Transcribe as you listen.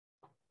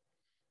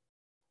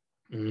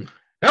Mm.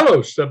 Hello,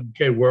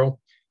 7K world.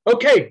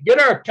 Okay, get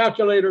our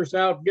calculators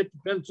out, get the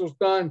pencils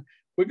done.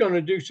 We're going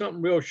to do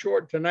something real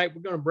short tonight.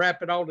 We're going to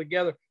wrap it all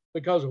together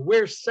because of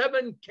where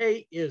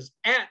 7K is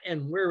at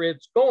and where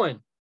it's going.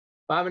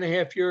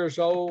 5.5 years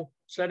old,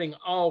 setting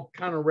all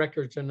kind of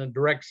records in the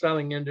direct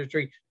selling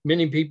industry.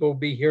 Many people will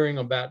be hearing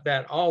about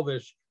that all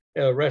this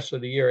rest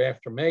of the year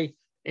after May,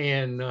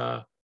 and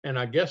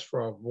I guess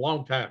for a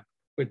long time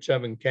with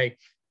 7K.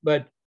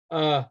 But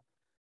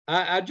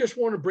I just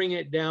want to bring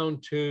it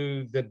down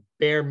to the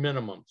bare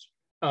minimums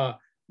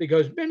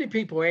because many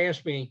people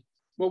ask me,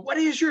 well, what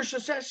is your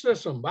success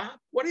system, Bob?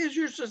 What is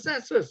your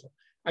success system?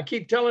 I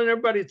keep telling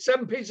everybody it's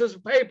 7 pieces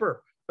of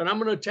paper, but I'm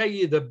going to tell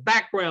you the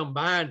background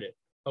behind it,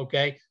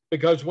 okay?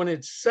 Because when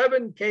it's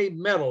 7K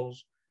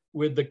metals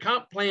with the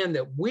comp plan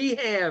that we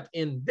have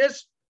in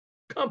this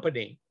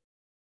company,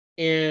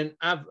 and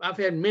I've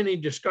had many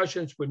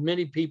discussions with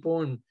many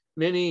people and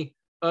many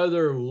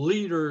other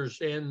leaders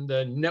in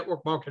the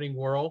network marketing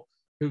world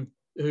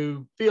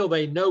who feel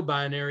they know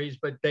binaries,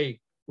 but they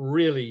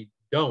really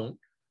don't.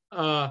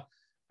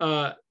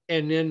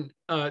 And then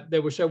they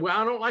would say, well,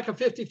 I don't like a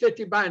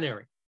 50-50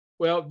 binary.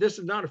 Well, this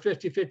is not a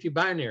 50-50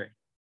 binary,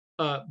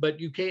 but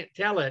you can't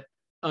tell it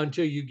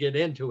until you get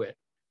into it.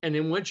 And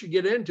then once you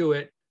get into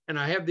it, and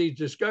I have these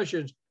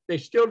discussions, they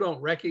still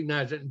don't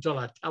recognize it until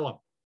I tell them,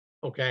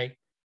 okay?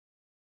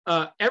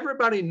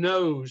 Everybody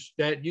knows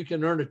that you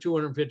can earn a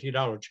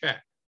 $250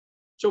 check.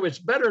 So it's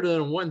better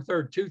than a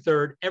 1/3,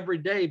 2/3 every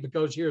day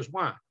because here's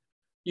why.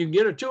 You can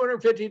get a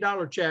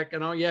 $250 check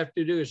and all you have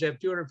to do is have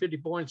 250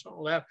 points on the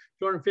left,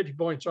 250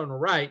 points on the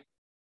right.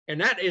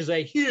 And that is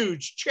a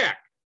huge check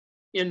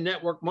in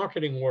network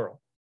marketing world.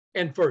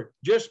 And for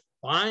just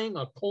buying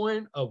a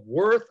coin of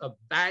worth of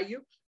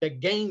value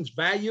that gains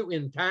value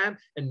in time,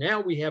 and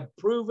now we have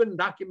proven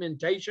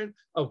documentation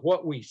of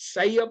what we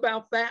say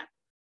about that.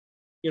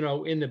 You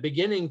know, in the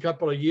beginning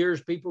couple of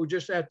years, people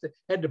just had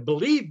to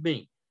believe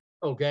me,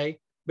 okay?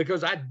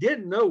 Because I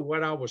didn't know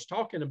what I was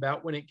talking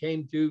about when it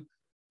came to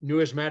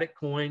numismatic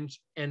coins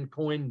and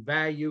coin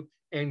value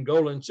and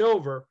gold and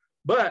silver.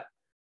 But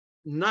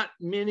not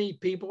many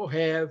people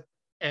have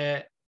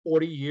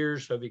 40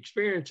 years of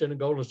experience in the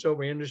gold and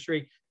silver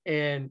industry,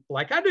 and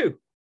like I do.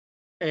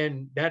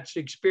 And that's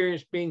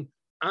experience being,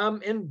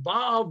 I'm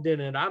involved in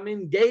it, I'm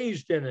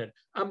engaged in it,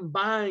 I'm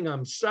buying,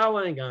 I'm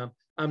selling,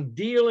 I'm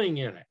dealing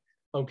in it.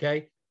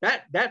 Okay,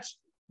 that's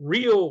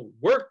real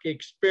work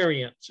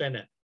experience in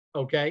it.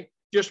 Okay,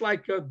 just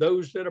like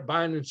those that are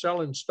buying and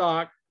selling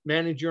stock,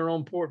 manage your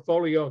own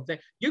portfolio.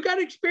 You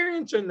got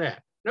experience in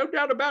that, no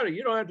doubt about it.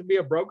 You don't have to be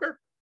a broker,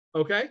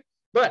 okay?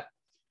 But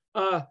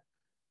now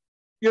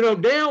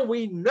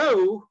we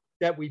know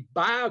that we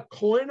buy a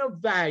coin of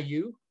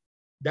value.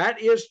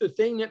 That is the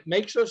thing that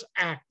makes us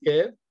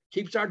active,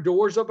 keeps our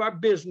doors of our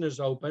business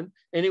open,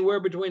 anywhere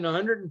between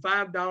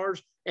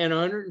 $105 and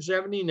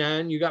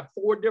 $179. You got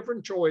 4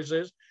 different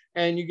choices,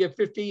 and you get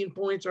 15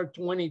 points or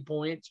 20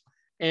 points,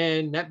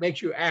 and that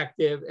makes you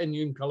active, and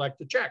you can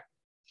collect a check.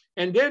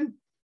 And then,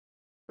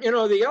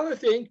 the other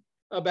thing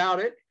about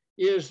it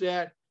is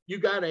that you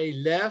got a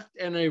left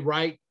and a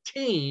right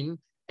team,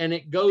 and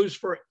it goes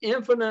for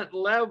infinite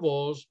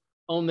levels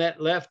on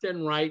that left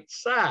and right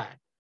side.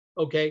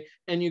 Okay,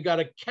 and you got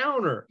a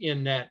counter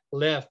in that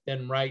left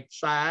and right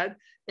side,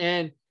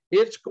 and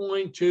it's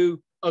going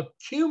to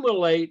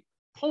accumulate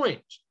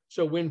points.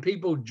 So when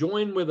people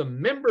join with a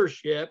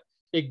membership,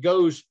 it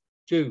goes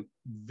to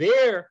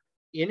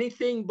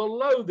anything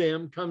below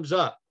them comes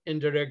up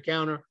into their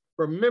counter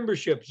for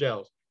membership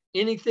sales.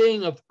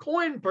 Anything of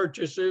coin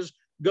purchases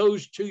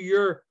goes to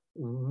your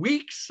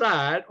weak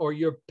side or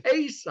your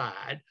pay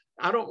side.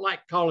 I don't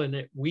like calling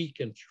it weak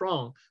and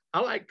strong.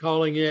 I like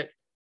calling it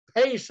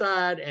pay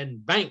side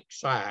and bank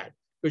side,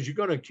 because you're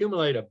going to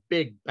accumulate a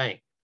big bank.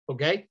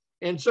 Okay.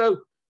 And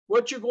so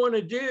what you're going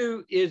to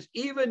do is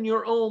even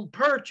your own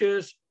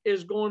purchase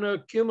is going to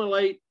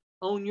accumulate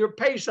on your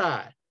pay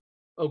side.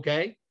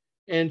 Okay.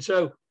 And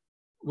so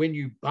when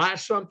you buy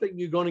something,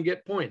 you're going to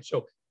get points.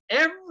 So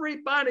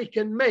everybody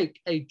can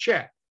make a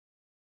check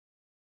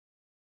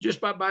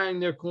just by buying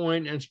their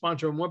coin and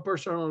sponsoring one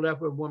person on the left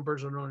with one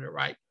person on the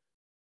right.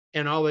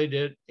 And all they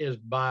did is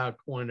buy a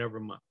coin every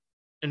month,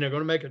 and they're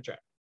going to make a check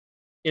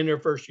in their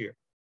first year.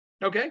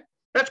 Okay,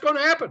 that's going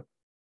to happen.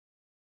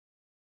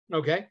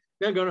 Okay,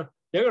 they're going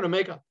to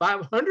make a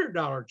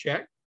 $500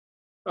 check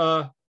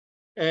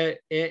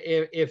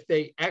if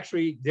they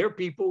actually, their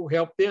people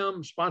help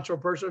them sponsor a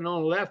person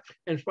on the left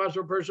and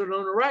sponsor a person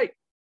on the right.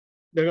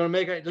 They're going to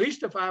make at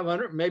least a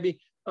 $500, maybe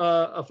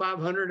a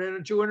 $500 and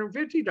a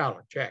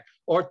 $250 check,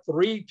 or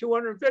 3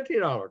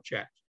 $250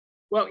 checks.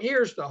 Well,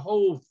 here's the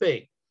whole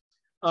thing.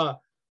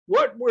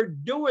 What we're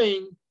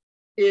doing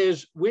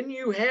is when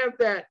you have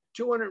that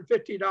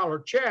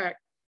 $250 check,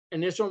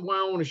 and this is why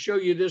I want to show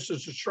you this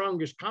is the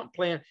strongest comp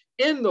plan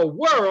in the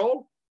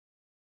world,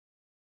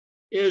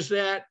 is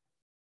that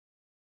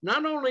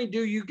not only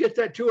do you get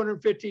that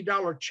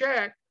 $250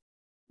 check,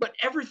 but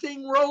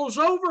everything rolls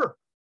over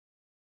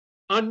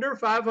under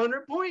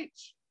 500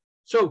 points.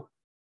 So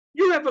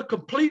you have a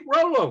complete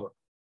rollover.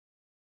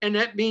 And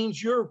that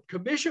means your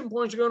commission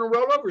points are going to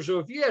roll over. So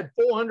if you had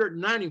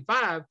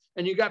 495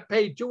 and you got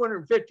paid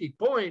 250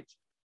 points,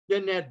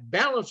 then that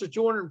balance of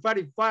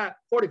 245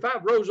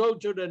 rolls over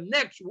to the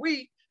next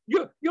week.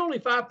 You're only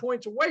 5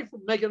 points away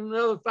from making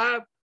another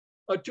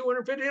a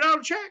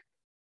 $250 check.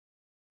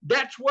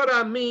 That's what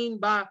I mean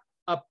by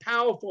a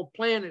powerful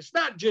plan. It's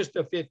not just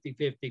a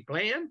 50-50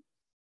 plan.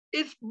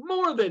 It's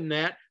more than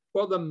that.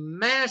 For the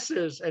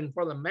masses, and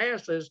for the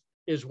masses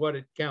is what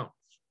it counts.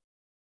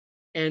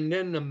 And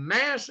then the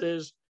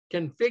masses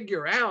can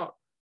figure out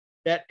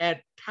that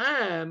at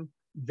time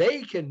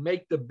they can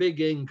make the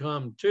big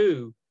income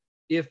too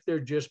if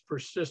they're just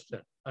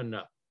persistent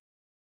enough,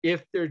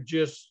 if they're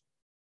just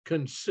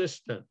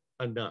consistent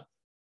enough,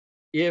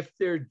 if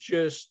they're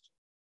just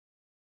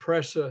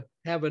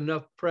have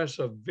enough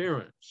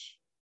perseverance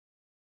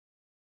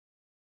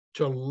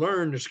to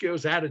learn the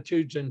skills,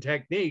 attitudes, and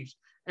techniques.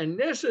 And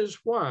this is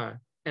why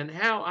and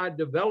how I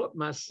developed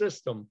my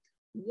system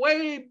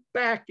way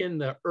back in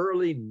the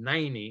early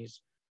 90s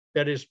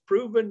that is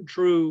proven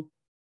true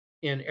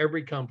in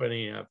every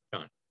company I've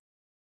done.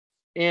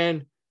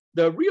 And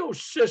the real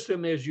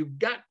system is you've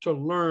got to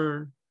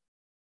learn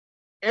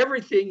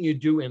everything you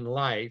do in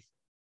life.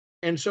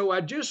 And so I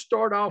just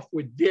start off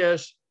with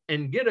this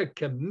and get a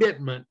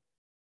commitment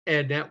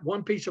and that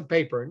one piece of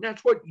paper. And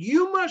that's what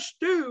you must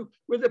do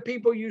with the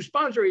people you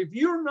sponsor. If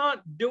you're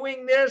not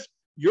doing this,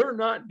 you're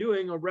not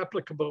doing a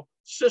replicable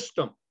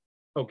system,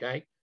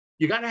 okay?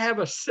 You got to have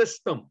a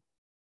system.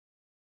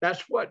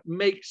 That's what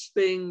makes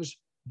things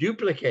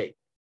duplicate.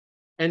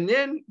 And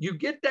then you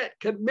get that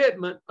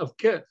commitment of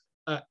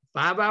 5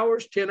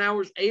 hours, 10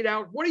 hours, 8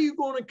 hours. What are you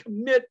going to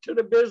commit to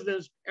the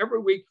business every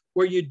week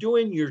where you're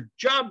doing your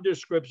job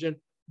description,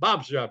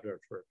 Bob's job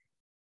description?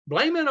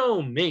 Blame it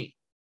on me,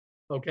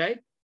 okay?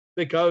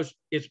 Because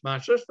it's my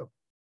system.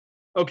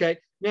 Okay,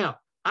 now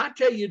I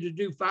tell you to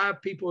do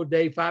 5 people a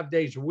day, 5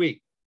 days a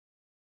week.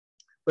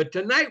 But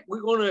tonight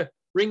we're going to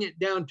bring it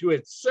down to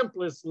its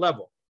simplest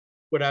level,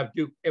 what I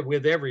do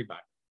with everybody.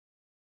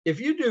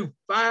 If you do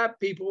 5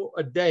 people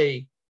a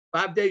day,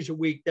 5 days a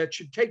week, that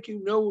should take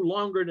you no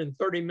longer than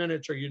 30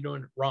 minutes or you're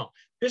doing it wrong.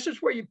 This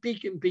is where you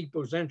pique in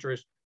people's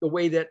interest, the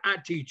way that I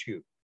teach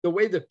you, the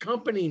way the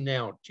company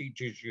now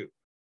teaches you.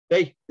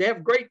 They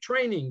have great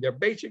training, their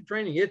basic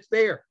training, it's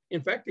there.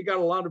 In fact, they got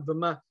a lot of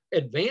my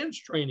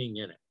advanced training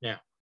in it now.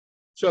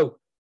 So,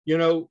 you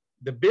know,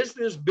 the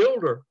business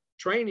builder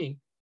training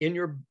in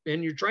your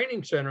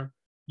training center,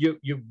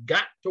 you've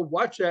got to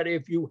watch that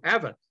if you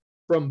haven't,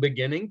 from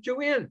beginning to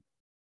end.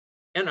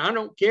 And I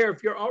don't care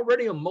if you're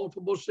already a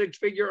multiple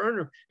 6-figure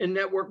earner in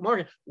network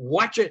marketing,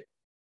 watch it,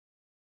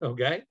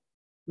 okay?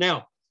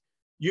 Now,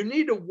 you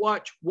need to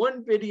watch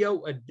one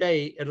video a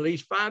day, at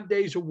least 5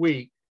 days a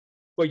week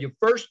for your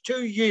first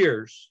 2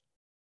 years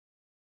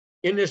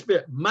in this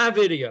bit, my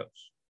videos.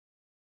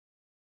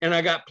 And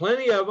I got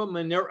plenty of them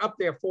and they're up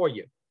there for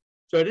you.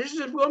 So this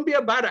is going to be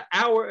about an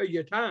hour of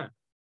your time,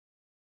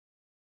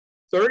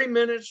 30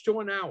 minutes to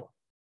an hour.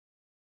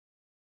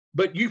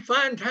 But you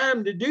find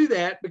time to do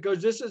that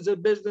because this is a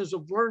business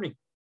of learning.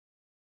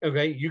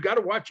 Okay, you got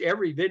to watch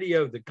every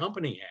video the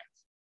company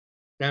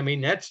has. I mean,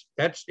 that's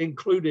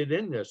included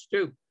in this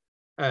too.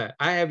 I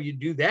have you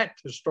do that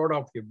to start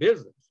off your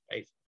business,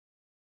 basically.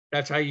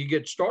 That's how you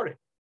get started.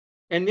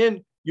 And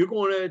then you're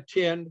going to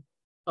attend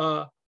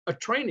a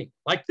training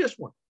like this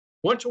one,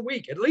 once a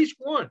week, at least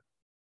one.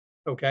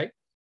 Okay,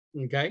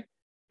 okay.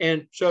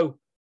 And so,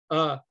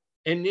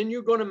 and then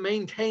you're going to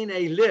maintain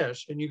a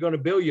list and you're going to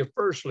build your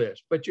first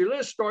list. But your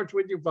list starts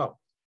with your phone.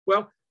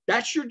 Well,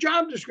 that's your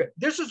job description.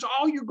 This is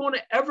all you're going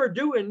to ever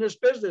do in this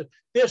business.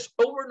 This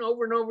over and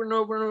over and over and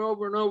over and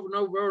over and over and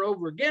over and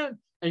over again.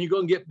 And you're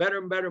going to get better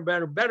and better and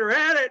better and better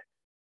at it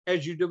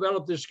as you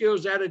develop the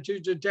skills,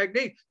 attitudes, and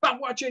techniques by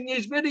watching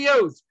these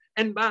videos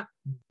and by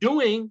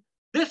doing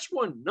this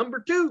one, number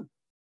 2.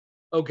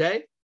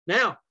 Okay.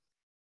 Now,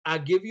 I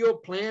give you a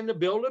plan to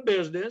build a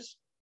business.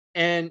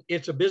 And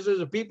it's a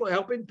business of people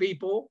helping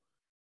people,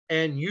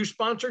 and you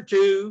sponsor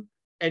 2,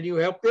 and you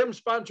help them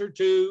sponsor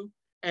 2,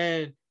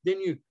 and then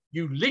you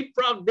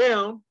leapfrog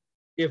down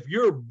if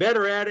you're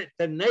better at it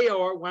than they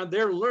are while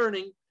they're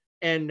learning.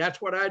 And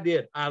that's what I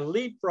did. I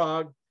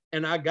leapfrogged,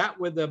 and I got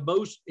with the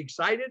most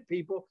excited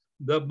people,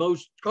 the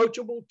most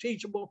coachable,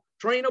 teachable,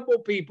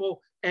 trainable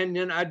people, and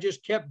then I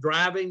just kept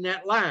driving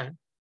that line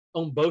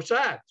on both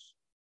sides.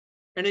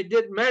 And it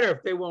didn't matter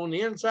if they were on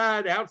the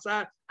inside,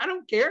 outside, I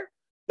don't care.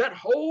 That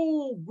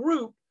whole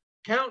group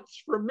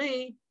counts for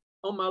me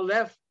on my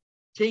left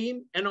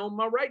team and on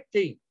my right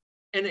team.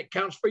 And it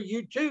counts for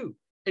you too.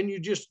 And you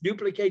just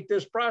duplicate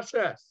this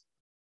process.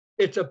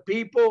 It's a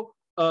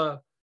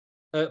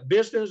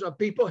business of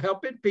people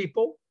helping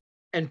people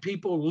and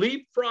people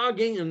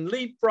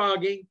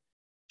leapfrogging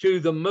to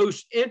the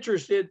most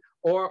interested,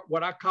 or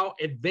what I call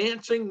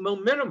advancing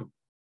momentum.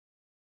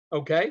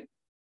 Okay?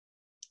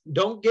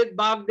 Don't get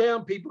bogged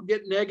down. People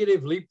get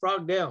negative,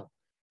 leapfrog down.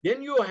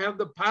 Then you'll have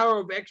the power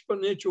of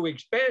exponential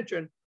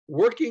expansion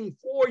working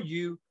for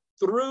you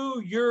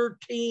through your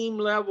team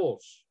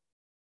levels.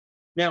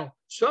 Now,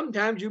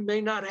 sometimes you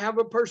may not have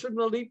a person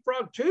to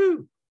leapfrog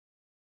to,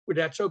 but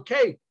that's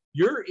okay.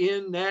 You're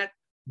in that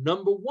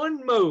number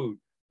one mode,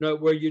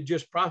 where you're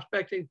just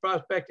prospecting,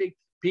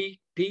 peak,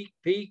 peak,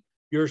 peak.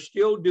 You're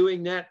still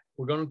doing that.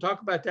 We're going to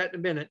talk about that in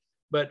a minute,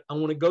 but I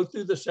want to go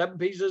through the 7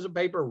 pieces of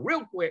paper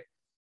real quick.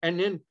 And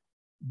then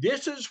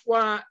this is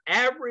why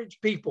average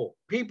people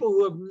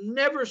who have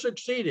never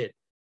succeeded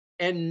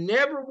and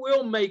never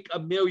will make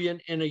 $1 million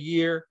in a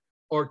year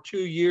or 2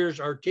 years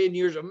or 10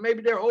 years or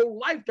maybe their whole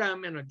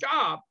lifetime in a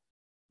job,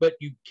 but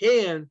you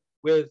can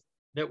with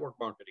network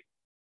marketing.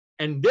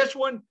 And this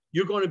one,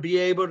 you're going to be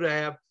able to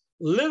have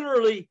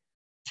literally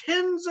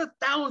tens of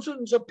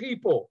thousands of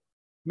people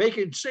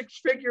making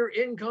 6-figure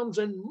incomes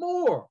and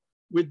more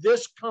with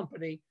this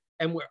company.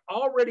 And we're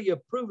already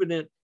proven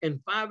it in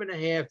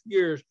 5.5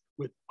 years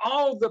with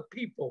all the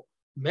people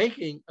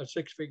making a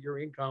 6-figure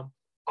income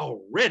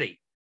already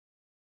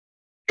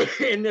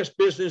in this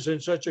business in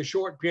such a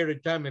short period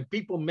of time, and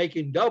people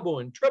making double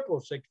and triple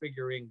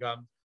 6-figure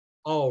income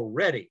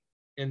already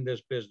in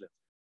this business.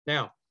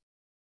 Now,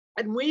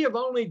 and we have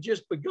only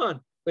just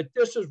begun, but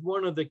this is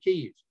one of the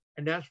keys.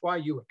 And that's why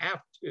you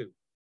have to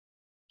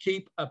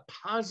keep a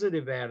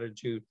positive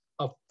attitude,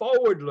 a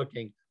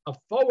forward-looking, a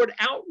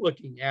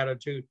forward-outlooking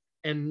attitude,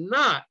 and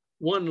not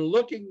one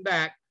looking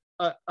back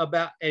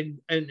about and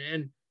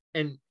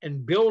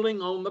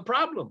building on the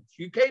problems.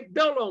 You can't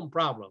build on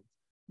problems.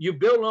 You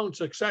build on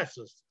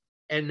successes.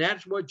 And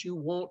that's what you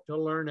want to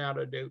learn how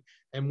to do.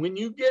 And when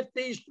you get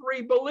these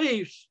 3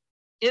 beliefs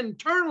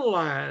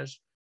internalized,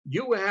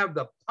 you will have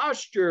the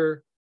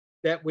posture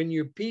that when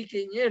you're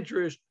piquing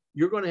interest,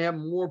 you're going to have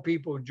more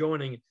people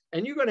joining.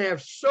 And you're going to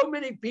have so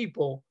many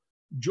people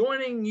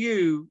joining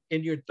you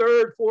in your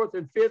 3rd, 4th,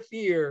 and 5th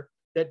year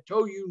that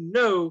told you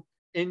no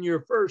in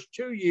your first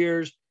 2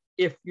 years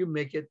if you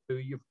make it through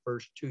your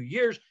first 2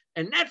 years.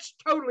 And that's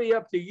totally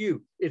up to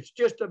you. It's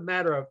just a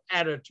matter of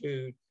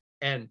attitude.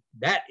 And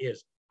that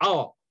is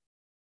all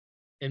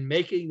in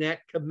making that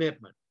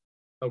commitment.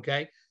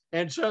 Okay.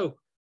 And so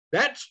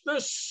that's the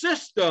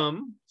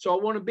system. So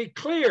I want to be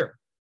clear.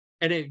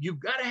 And you've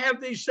got to have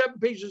these 7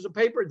 pieces of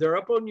paper. They're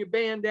up on your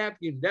band app.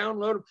 You can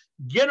download them.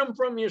 Get them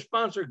from your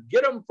sponsor.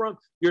 Get them from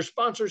your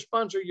sponsor,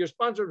 your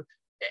sponsor.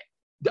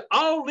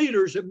 All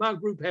leaders in my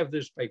group have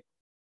this paper.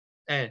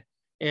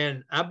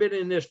 And I've been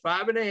in this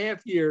 5.5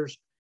 years,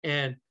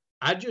 and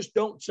I just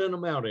don't send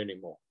them out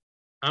anymore.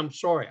 I'm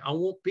sorry. I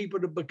want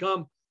people to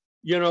become,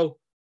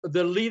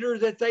 the leader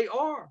that they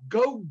are.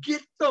 Go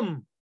get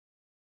them.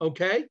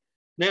 Okay?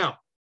 Now,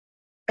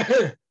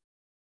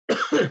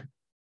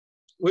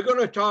 we're going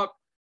to talk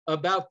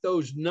about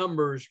those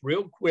numbers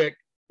real quick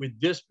with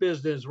this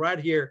business right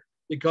here,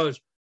 because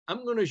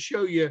I'm going to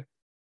show you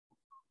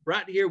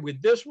right here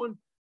with this one.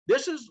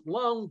 This is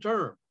long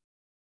term.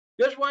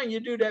 That's why you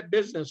do that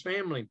business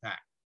family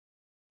pack,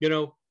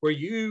 where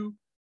you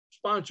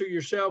sponsor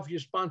yourself, you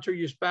sponsor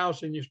your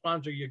spouse, and you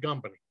sponsor your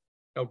company.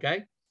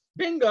 Okay?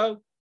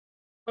 Bingo.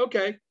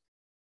 Okay.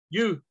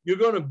 You're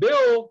going to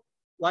build,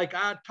 like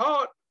I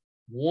taught,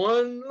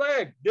 one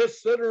leg,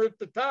 this center at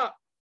the top.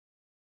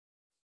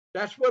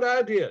 That's what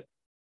I did.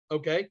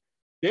 Okay.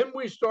 Then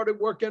we started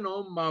working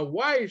on my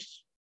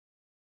wife's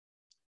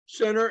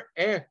center.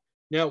 And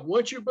now,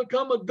 once you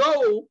become a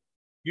goal,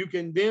 you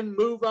can then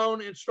move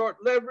on and start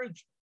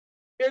leverage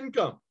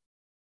income,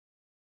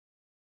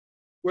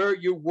 where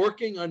you're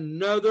working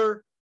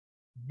another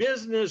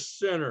business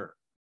center,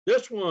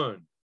 this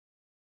one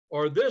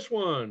or this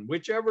one,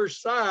 whichever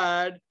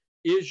side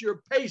is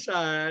your pay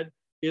side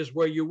is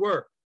where you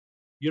work.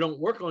 You don't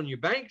work on your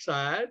bank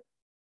side.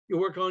 You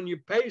work on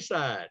your pay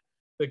side,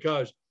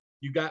 because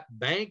you got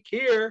bank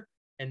here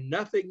and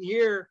nothing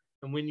here.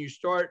 And when you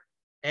start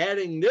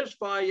adding this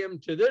volume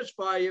to this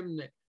volume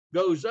that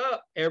goes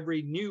up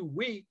every new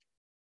week,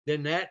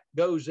 then that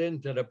goes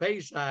into the pay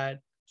side.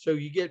 So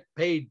you get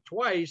paid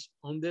twice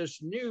on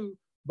this new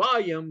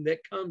volume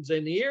that comes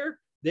in here,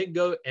 then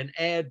go and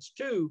adds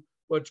to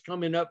what's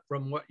coming up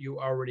from what you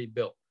already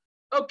built.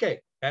 Okay,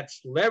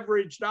 that's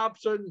leveraged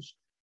options.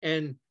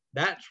 And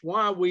that's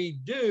why we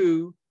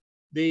do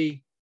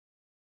the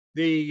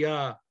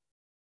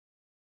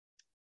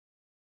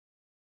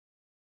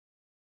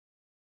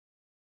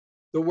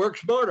Work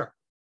Smarter,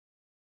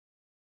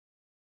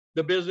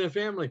 the business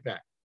family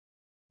pack.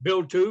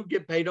 Build 2,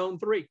 get paid on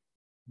 3.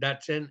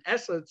 That's in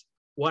essence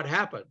what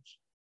happens,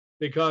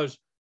 because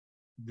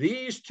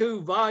these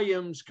 2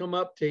 volumes come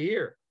up to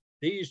here.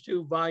 These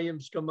 2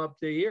 volumes come up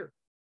to here.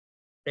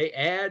 They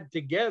add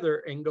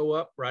together and go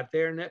up right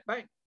there in that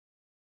bank.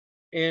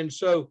 And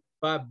so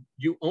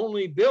you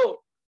only built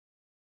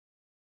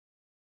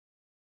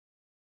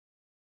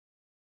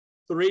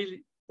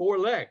 3, 4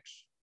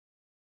 legs,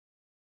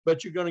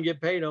 but you're going to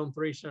get paid on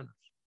 3 centers.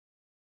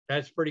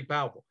 That's pretty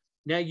powerful.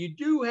 Now, you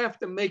do have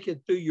to make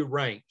it through your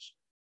ranks,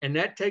 and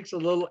that takes a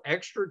little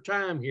extra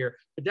time here,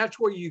 but that's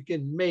where you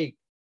can make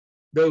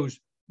those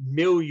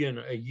million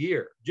a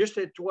year. Just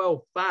at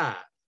 12.5,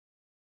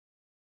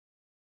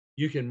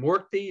 you can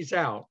work these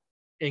out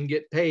and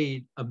get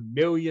paid $1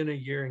 million a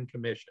year in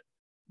commission.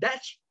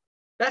 That's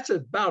That's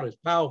about as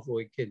powerful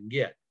it can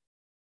get.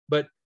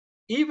 But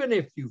even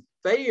if you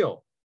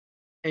fail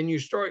and you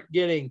start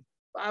getting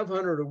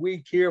 500 a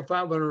week here,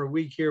 500 a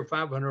week here,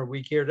 500 a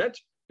week here,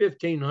 that's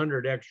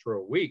 1,500 extra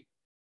a week.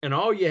 And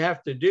all you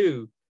have to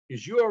do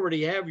is you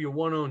already have your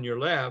one on your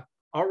left,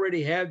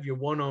 already have your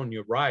one on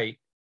your right.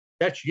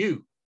 That's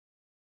you.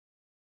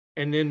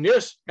 And then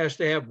this has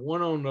to have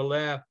one on the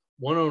left,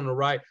 one on the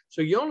right.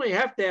 So you only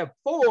have to have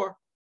 4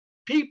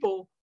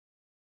 people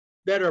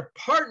that are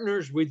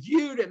partners with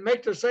you that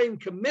make the same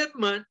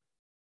commitment,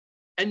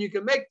 and you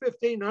can make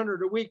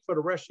 1,500 a week for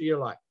the rest of your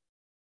life.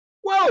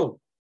 Whoa,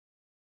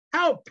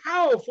 how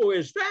powerful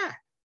is that?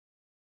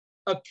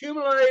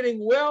 Accumulating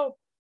wealth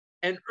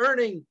and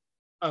earning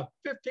a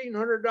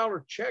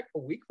 $1,500 check a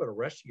week for the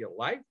rest of your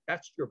life.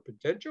 That's your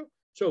potential.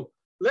 So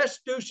let's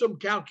do some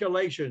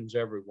calculations,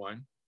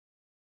 everyone.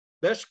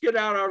 Let's get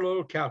out our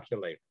little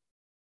calculator.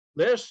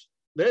 Let's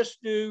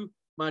do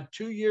my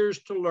 2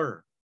 years to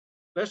learn.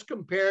 Let's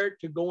compare it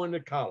to going to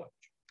college,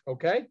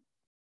 okay?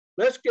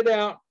 Let's get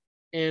out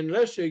and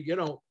let's say,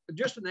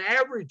 just an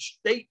average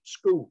state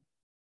school,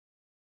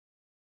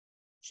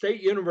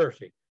 state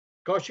university,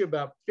 costs you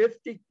about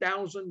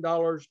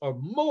 $50,000 or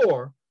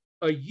more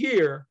a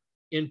year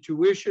in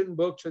tuition,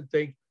 books, and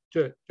things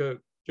to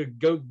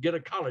go get a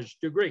college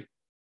degree.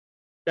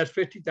 That's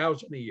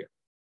 $50,000 a year.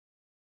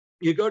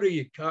 You go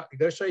to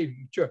let's say,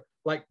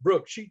 like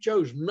Brooke, she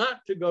chose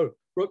not to go,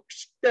 Brooke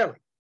Stelly.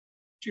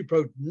 She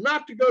chose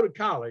not to go to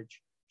college.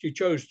 She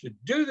chose to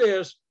do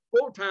this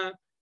full time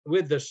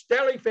with the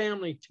Stelly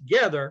family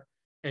together,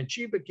 and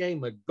she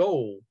became a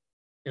gold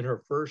in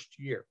her first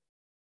year,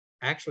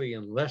 actually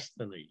in less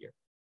than a year.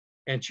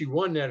 And she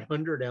won that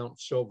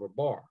 100-ounce silver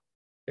bar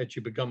that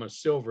you become a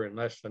silver in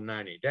less than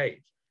 90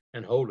 days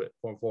and hold it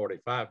for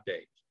 45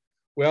 days.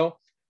 Well,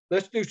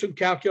 let's do some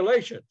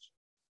calculations.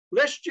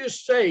 Let's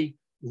just say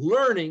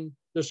learning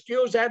the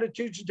skills,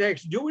 attitudes, and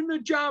techniques, doing the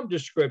job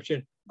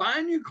description,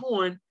 buying your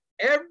coin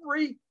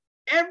every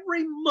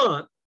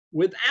month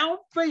without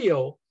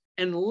fail,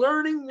 and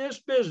learning this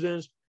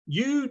business,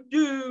 you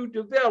do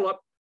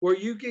develop where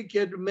you can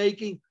get to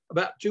making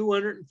about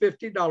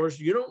 $250.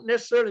 You don't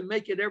necessarily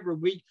make it every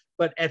week,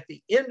 but at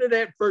the end of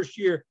that first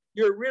year,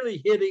 you're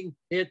really hitting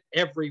it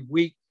every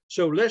week.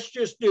 So let's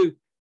just do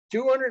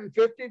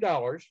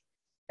 $250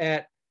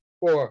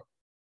 for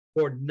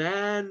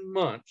 9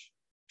 months.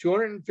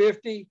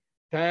 250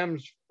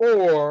 times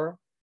 4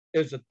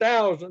 is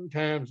 1,000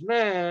 times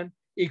 9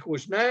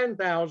 equals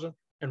 9,000,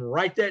 and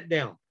write that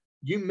down.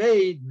 You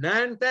made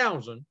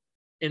 9,000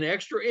 in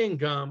extra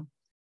income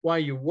while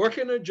you're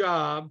working a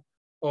job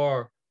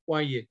or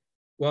while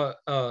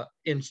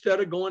instead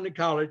of going to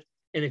college.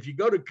 And if you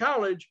go to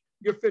college,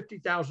 you're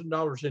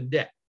 $50,000 in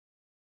debt.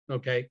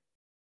 Okay,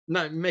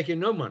 not making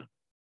no money,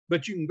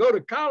 but you can go to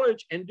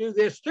college and do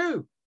this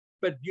too.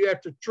 But you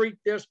have to treat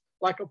this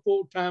like a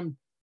full-time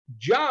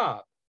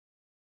job.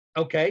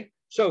 Okay,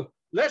 so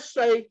let's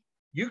say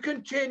you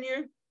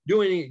continue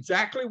doing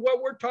exactly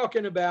what we're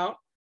talking about,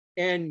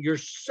 and your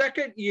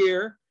second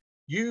year,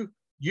 you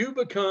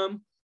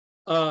become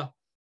a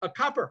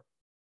copper.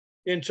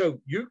 And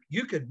so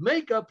you could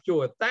make up to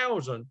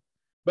 1,000,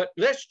 but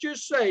let's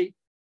just say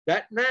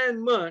that 9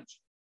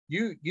 months,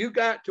 you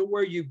got to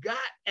where you got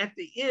at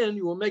the end,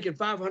 you were making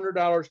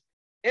 $500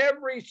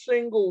 every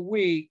single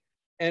week.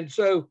 And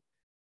so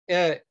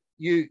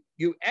you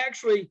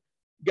actually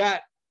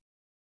got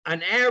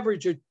an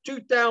average of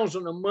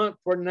 $2,000 a month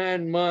for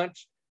 9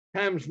 months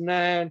times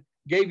 9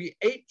 gave you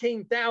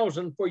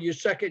 $18,000 for your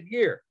second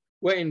year.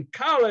 Well, in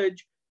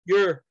college,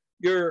 you're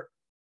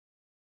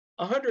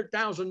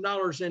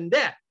 $100,000 in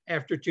debt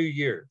after 2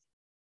 years.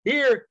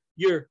 Here,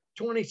 you're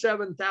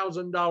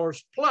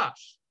 $27,000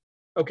 plus.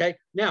 Okay,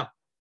 now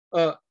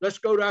let's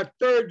go to our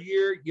third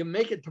year. You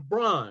make it to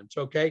bronze.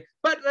 Okay,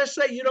 but let's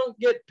say you don't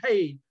get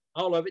paid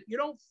all of it. You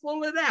don't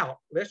full it out.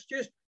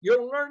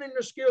 You're learning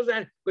the skills,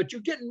 but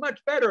you're getting much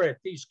better at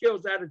these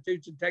skills,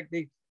 attitudes, and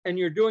techniques, and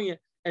you're doing it.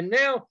 And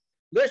now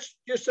let's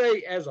just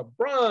say as a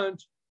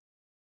bronze,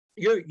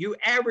 you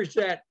average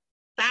that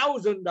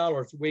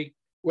 $1,000 a week.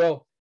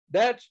 Well,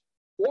 that's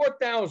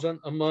 $4,000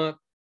 a month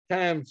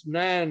times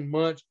 9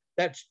 months.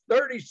 That's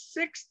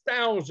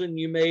 $36,000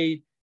 you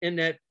made in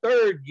that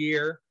third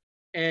year.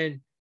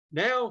 And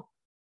now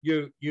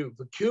you've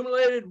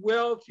accumulated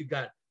wealth. You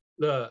got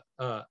the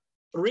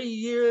 3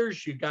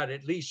 years, you got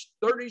at least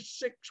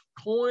 36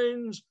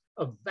 coins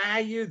of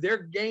value.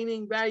 They're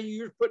gaining value.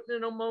 You're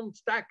putting them on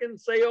stack and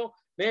sale.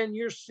 Man,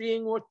 you're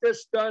seeing what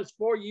this does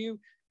for you,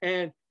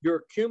 and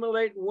you're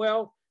accumulating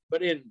wealth.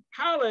 But in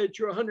college,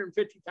 you're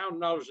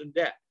 $150,000 in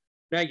debt.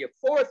 Now, your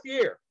fourth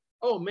year,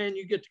 oh man,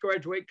 you get to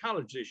graduate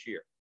college this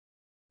year.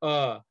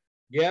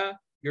 Yeah,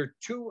 you're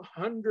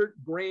 200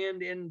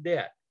 grand in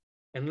debt.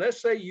 And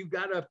let's say you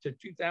got up to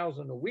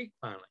 2,000 a week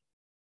finally.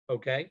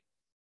 Okay,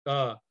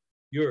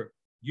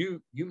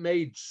 you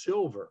made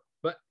silver,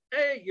 but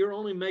hey, you're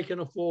only making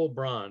a full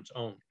bronze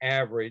on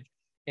average,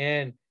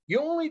 and you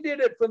only did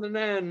it for the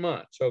 9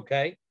 months.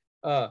 Okay,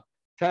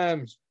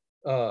 times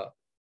 4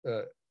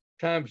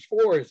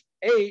 is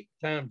 8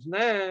 times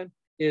 9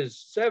 is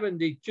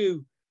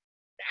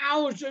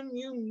 72,000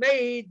 you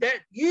made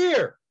that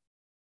year.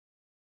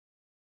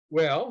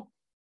 Well,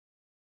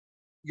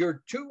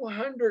 you're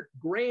 200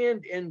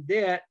 grand in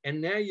debt,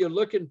 and now you're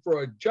looking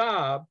for a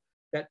job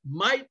that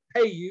might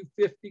pay you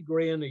 50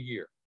 grand a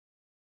year.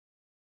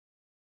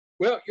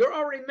 Well, you're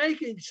already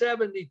making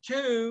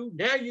 72.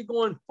 Now you're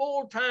going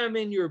full time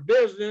in your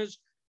business.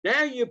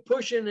 Now you're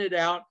pushing it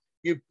out.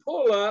 You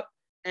pull up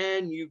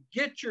and you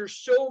get your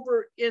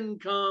silver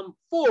income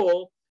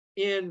full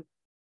in,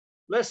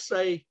 let's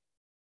say,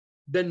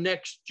 the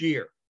next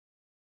year.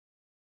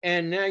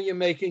 And now you're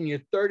making your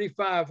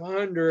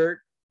 3,500,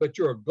 but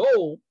you're a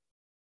goal,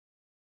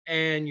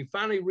 and you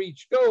finally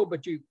reach goal,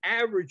 but you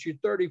average your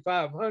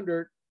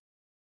 3,500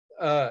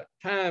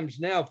 times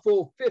now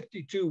full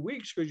 52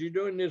 weeks because you're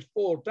doing this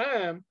full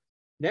time.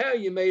 Now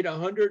you made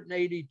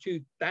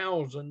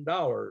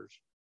 $182,000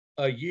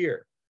 a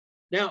year.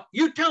 Now,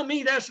 you tell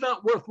me that's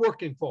not worth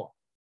working for.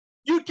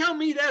 You tell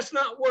me that's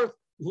not worth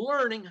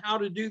learning how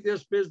to do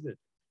this business.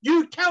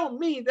 You tell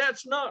me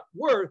that's not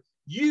worth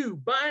you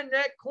buying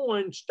that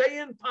coin,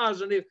 staying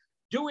positive,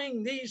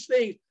 doing these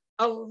things.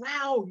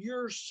 Allow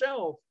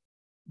yourself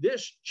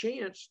this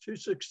chance to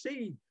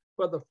succeed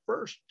for the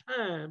first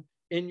time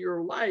in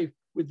your life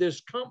with this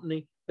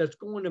company that's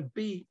going to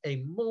be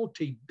a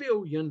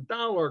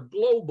multi-billion-dollar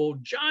global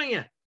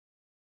giant.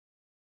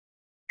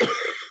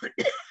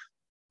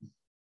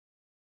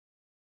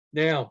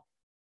 Now,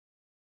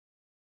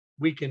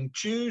 we can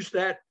choose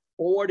that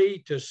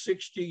 40 to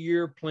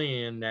 60-year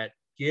plan, that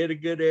get a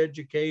good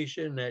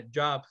education, that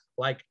job,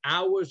 like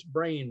I was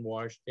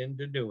brainwashed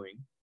into doing.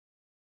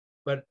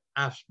 But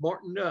I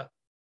smartened up.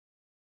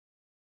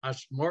 I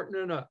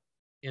smartened it up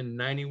in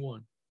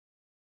 91.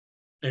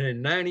 And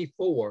in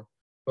 94,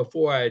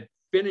 before I had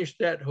finished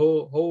that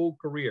whole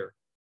career,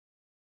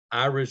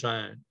 I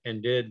resigned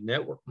and did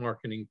network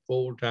marketing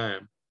full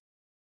time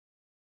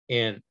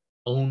and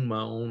owned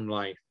my own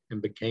life and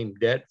became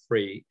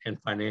debt-free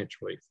and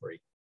financially free.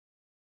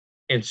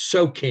 And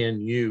so can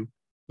you,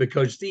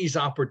 because these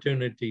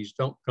opportunities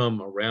don't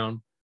come around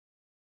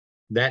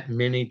that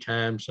many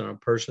times in a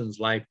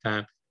person's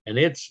lifetime, and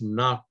it's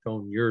knocked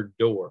on your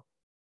door.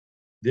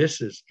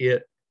 This is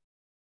it.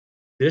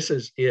 This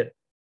is it.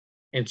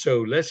 And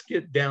so let's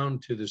get down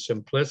to the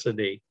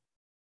simplicity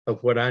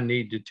of what I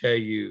need to tell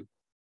you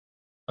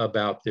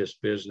about this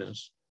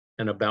business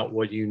and about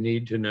what you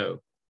need to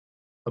know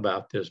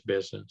about this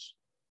business.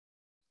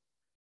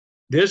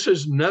 This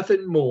is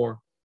nothing more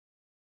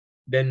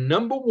than,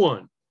 number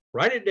one,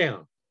 write it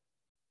down,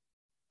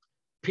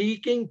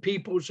 piquing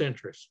people's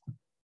interest.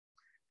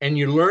 And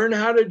you learn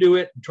how to do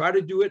it, and try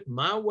to do it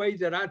my way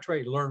that I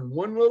trade. Learn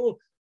one little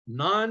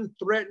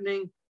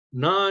non-threatening,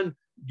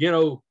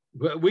 we're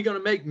going to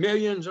make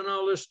millions and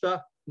all this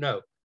stuff. No,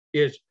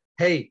 it's,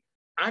 hey,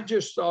 I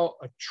just saw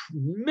a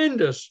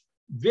tremendous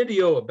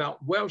video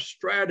about wealth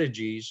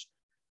strategies.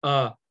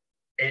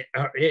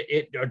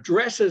 It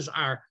addresses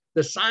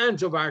the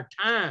signs of our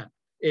time.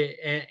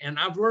 And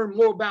I've learned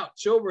more about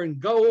silver and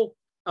gold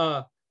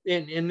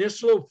in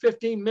this little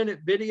 15-minute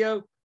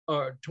video,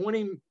 or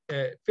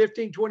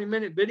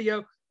 20-minute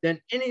video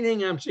than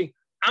anything I'm seeing.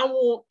 I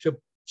want to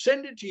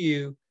send it to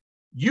you.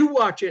 You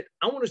watch it.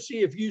 I want to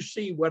see if you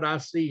see what I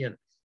see in it.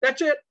 That's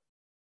it.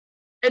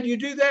 And you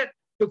do that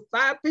to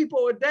 5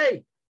 people a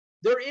day.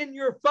 They're in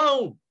your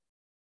phone.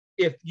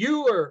 If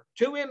you are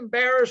too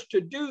embarrassed to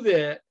do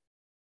that,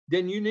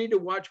 then you need to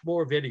watch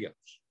more videos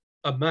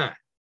of mine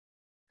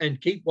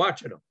and keep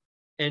watching them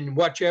and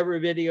watch every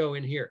video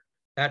in here.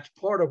 That's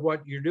part of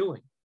what you're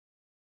doing.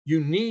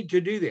 You need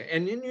to do that.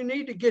 And then you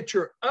need to get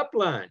your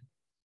upline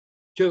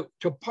to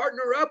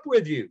partner up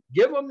with you.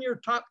 Give them your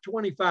top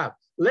 25.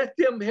 Let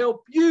them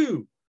help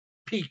you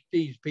pique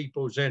these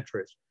people's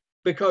interest,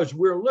 because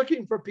we're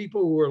looking for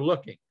people who are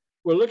looking.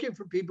 We're looking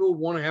for people who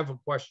want to have a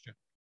question.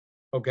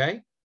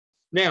 Okay?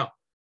 Now,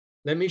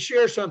 let me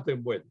share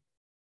something with you.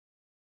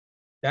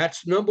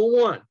 That's number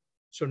one.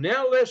 So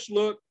now let's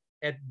look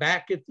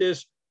back at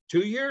this 2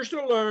 years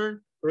to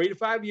learn, 3 to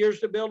 5 years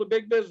to build a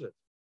big business.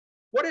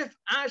 What if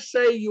I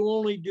say you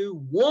only do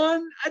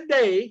one a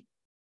day,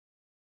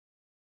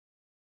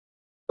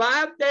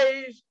 5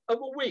 days of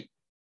a week?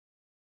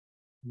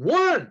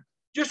 One,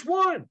 just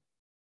one.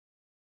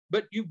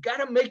 But you've got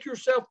to make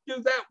yourself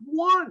do that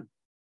one.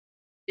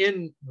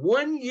 In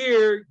 1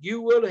 year,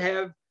 you will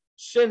have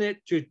sent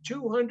it to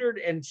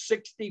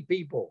 260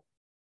 people.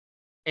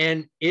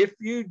 And if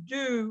you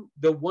do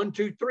the 1,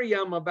 2, 3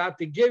 I'm about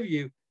to give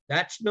you,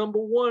 that's number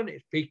one,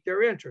 is pique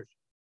their interest.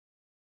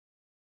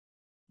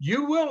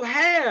 You will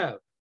have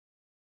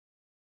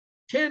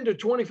 10 to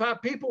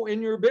 25 people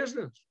in your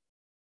business.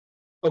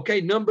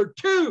 Okay, number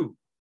two,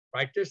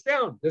 write this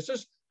down.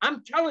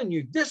 I'm telling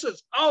you, this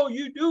is all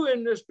you do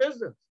in this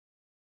business.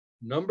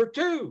 Number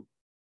two,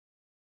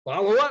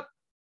 follow up.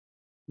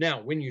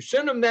 Now, when you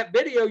send them that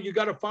video, you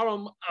got to follow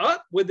them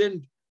up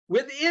within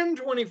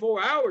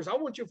 24 hours. I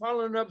want you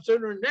following up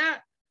sooner than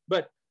that.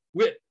 But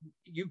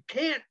you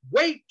can't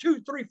wait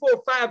 2, 3, 4,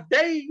 5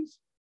 days.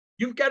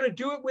 You've got to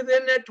do it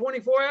within that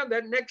 24 hours,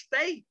 that next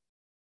day.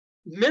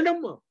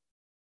 minimum.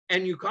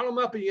 And you call them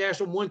up and you ask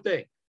them one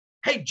thing.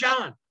 Hey,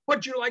 John,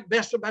 what'd you like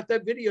best about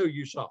that video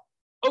you saw?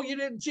 Oh, you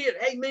didn't see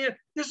it. Hey, man,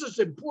 this is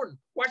important.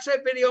 Watch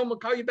that video. I'm going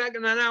to call you back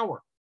in an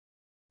hour.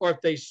 Or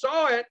if they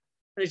saw it,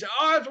 and they say,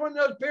 oh, it's one of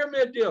those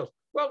pyramid deals.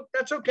 Well,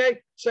 that's okay.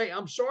 Say,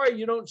 I'm sorry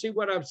you don't see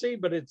what I've seen,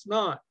 but it's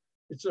not.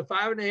 It's a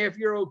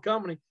 5.5-year-old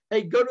company.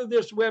 Hey, go to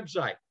this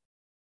website,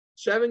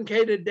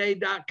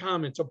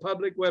 7ktoday.com. It's a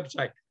public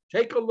website.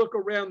 Take a look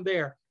around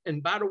there.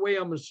 And by the way,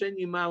 I'm going to send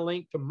you my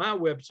link to my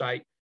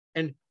website.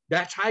 And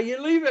that's how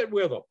you leave it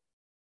with them.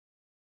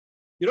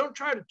 You don't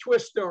try to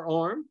twist their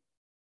arm.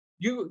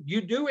 You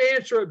do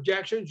answer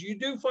objections. You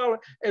do follow.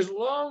 As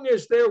long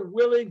as they're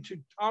willing to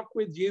talk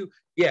with you,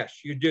 yes,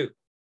 you do.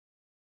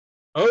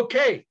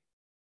 Okay.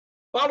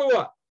 Follow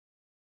up.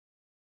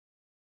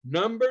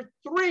 Number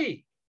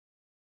 3,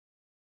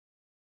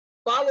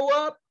 follow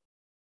up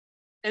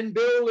and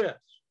build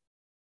lists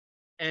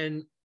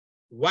and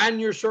widen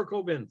your circle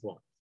of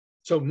influence.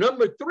 So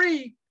number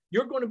 3,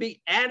 you're going to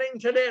be adding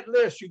to that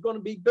list. You're going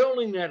to be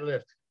building that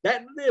list.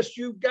 That list,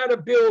 you've got to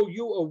build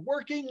you a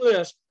working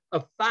list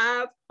of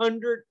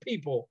 500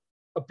 people,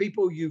 of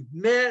people you've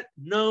met,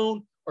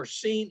 known, or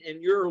seen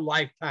in your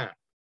lifetime.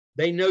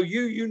 They know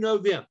you, you know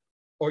them,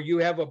 or you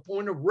have a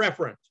point of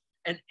reference.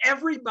 And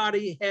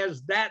everybody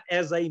has that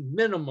as a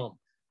minimum.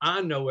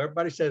 I know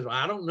everybody says, well,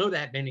 I don't know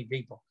that many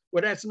people.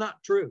 Well, that's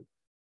not true.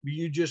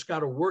 You just got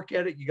to work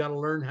at it. You got to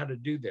learn how to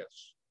do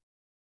this.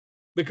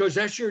 Because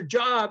that's your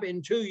job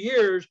in 2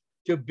 years,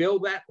 to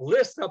build that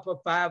list up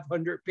of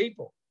 500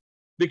 people.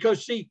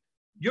 Because see,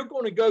 you're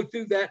going to go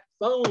through that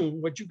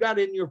phone, what you got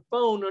in your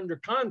phone under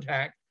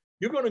contact,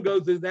 you're going to go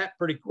through that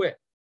pretty quick.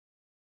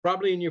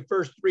 Probably in your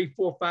first 3,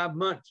 4, 5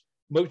 months.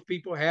 Most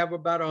people have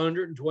about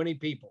 120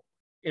 people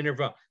in their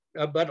phone.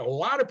 But a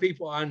lot of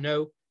people I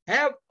know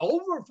have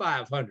over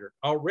 500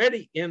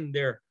 already in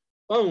their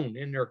phone,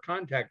 in their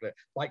contact list.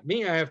 Like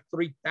me, I have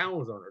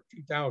 3,000 or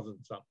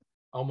 2,000 something,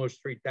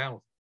 almost 3,000.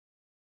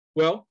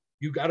 Well,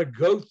 you got to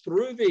go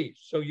through these.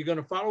 So you're going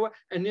to follow up.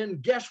 And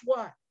then guess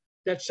what?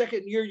 That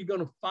second year, you're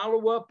going to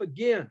follow up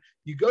again.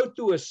 You go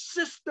through a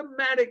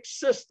systematic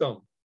system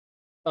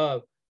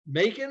of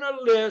making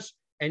a list,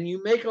 and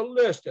you make a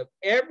list of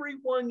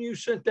everyone you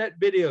sent that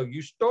video.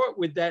 You start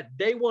with that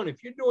day one.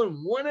 If you're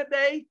doing one a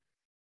day,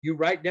 you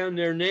write down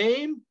their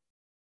name,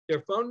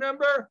 their phone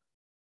number,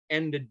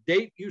 and the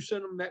date you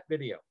sent them that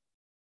video.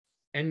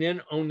 And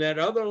then on that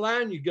other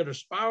line, you get a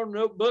spiral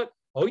notebook.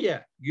 Oh yeah,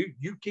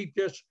 you keep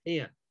this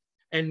in.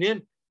 And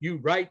then you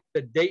write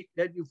the date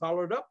that you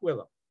followed up with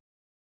them.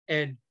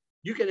 And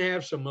you can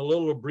have some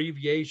little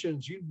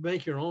abbreviations. You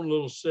make your own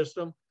little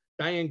system.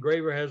 Diane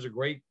Graver has a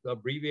great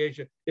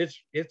abbreviation.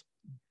 It's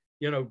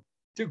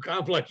too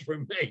complex for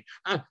me.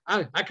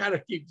 I kind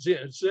of keep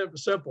it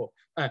simple.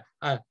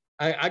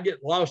 I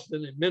get lost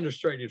in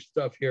administrative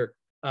stuff here.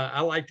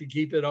 I like to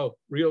keep it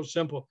real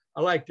simple.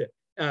 I like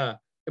to,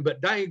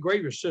 but Diane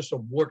Graver's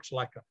system works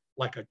like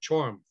a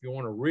charm. If you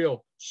want a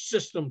real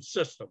system,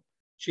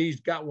 she's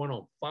got one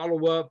on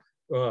follow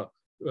up,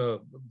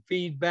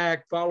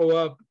 feedback, follow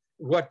up,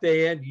 what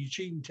they had.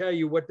 She can tell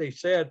you what they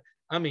said.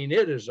 I mean,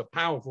 it is a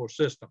powerful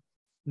system,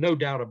 no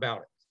doubt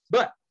about it.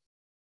 But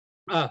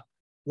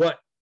what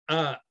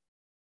I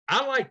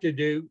like to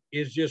do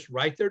is just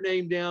write their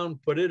name down,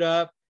 put it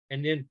up,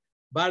 and then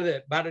by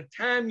the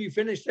time you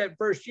finish that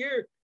first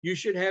year, you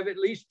should have at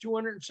least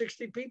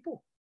 260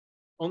 people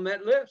on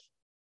that list.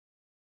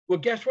 Well,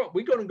 guess what?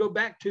 We're going to go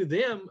back to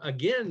them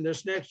again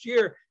this next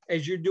year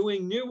as you're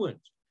doing new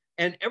ones.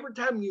 And every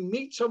time you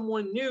meet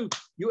someone new,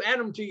 you add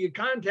them to your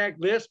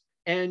contact list,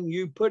 and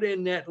you put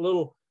in that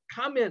little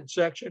comment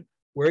section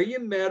where you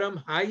met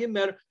them, how you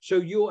met them. So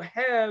you'll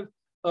have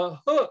a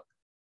hook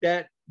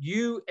that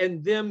you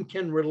and them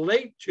can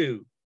relate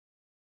to,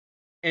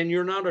 and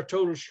you're not a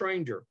total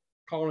stranger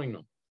calling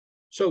them.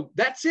 So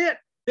that's it.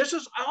 This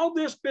is all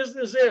this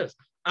business is.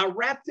 I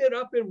wrapped it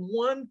up in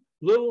one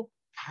little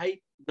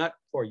tight nut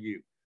for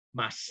you.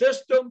 My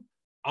system,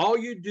 all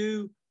you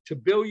do to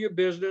build your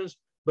business,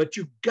 but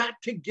you got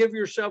to give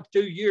yourself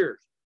 2 years.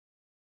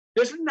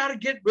 This is not a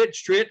get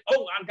rich trick.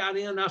 Oh, I got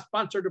in, I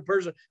sponsored a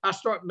person, I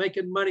start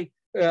making money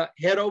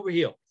head over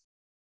heels.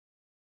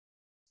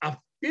 A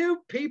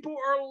few people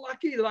are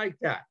lucky like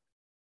that.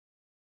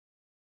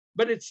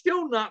 But it's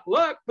still not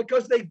luck,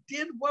 because they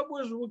did what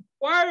was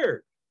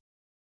required.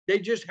 They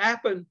just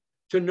happened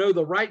to know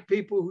the right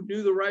people who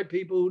knew the right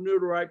people who knew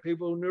the right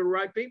people who knew the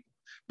right people.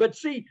 But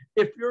see,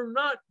 if you're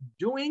not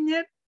doing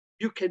it,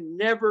 you can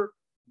never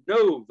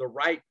know the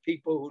right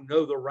people who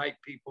know the right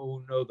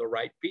people who know the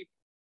right people.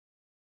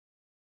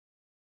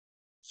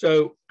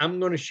 So I'm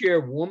going to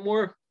share one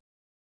more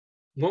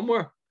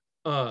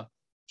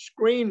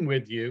screen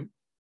with you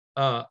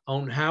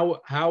on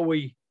how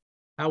we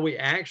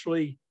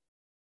actually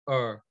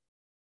are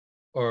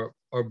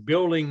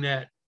building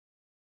that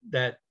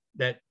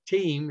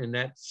team and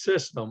that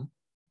system.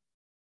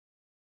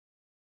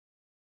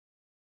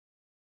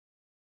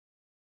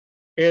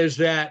 Is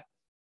that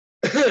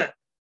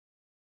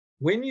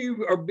when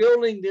you are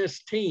building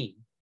this team,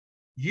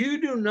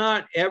 you do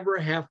not ever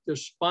have to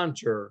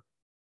sponsor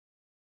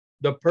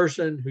the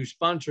person who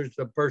sponsors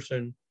the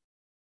person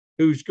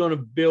who's going to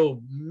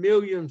build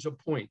millions of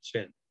points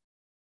in.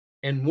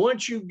 And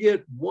once you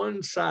get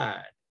one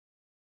side,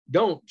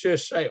 don't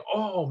just say,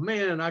 oh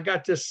man, I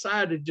got this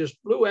side that just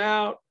flew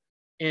out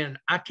and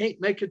I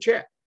can't make a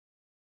check.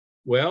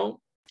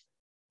 Well,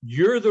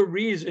 you're the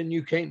reason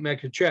you can't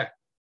make a check,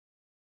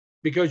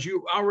 because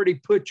you already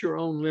put your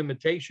own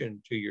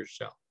limitation to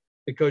yourself,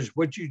 because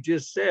what you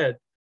just said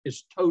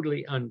is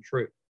totally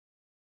untrue.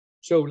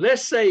 So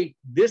let's say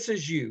this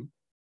is you,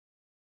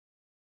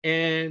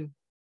 and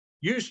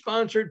you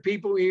sponsored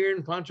people here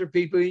and sponsored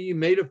people here, you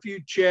made a few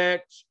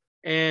checks,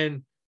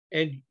 and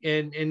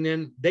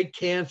then they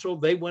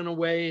canceled, they went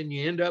away, and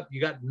you end up, you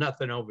got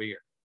nothing over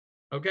here.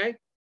 Okay?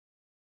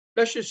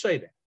 Let's just say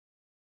that.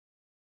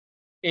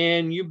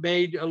 And you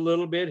made a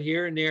little bit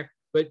here and there,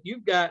 but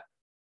you've got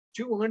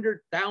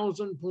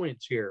 200,000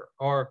 points here,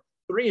 or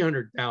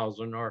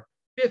 300,000, or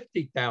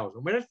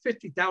 50,000. Well, that's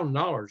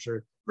 $50,000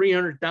 or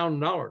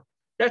 $300,000.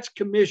 That's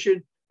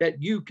commission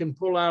that you can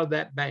pull out of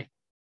that bank.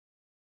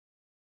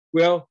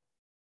 Well,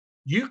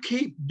 you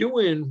keep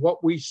doing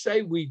what we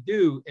say we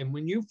do, and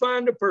when you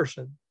find a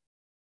person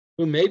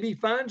who maybe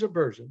finds a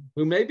person,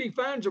 who maybe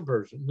finds a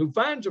person, who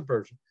finds a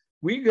person,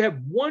 we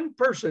have one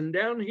person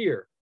down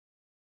here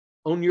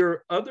on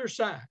your other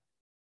side.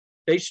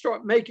 They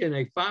start making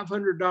a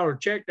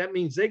 $500 check. That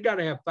means they got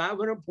to have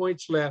 500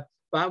 points left,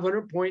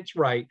 500 points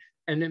right,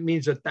 and it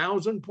means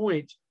 1,000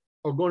 points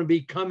are going to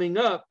be coming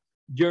up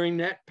during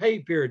that pay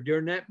period,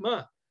 during that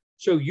month.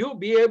 So you'll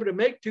be able to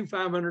make two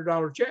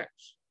 $500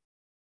 checks,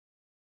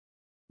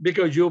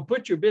 because you'll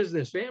put your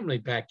business family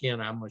back in,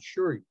 I'll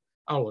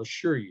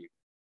assure you.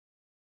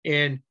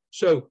 And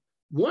so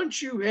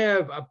once you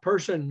have a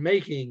person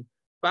making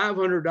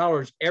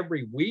 $500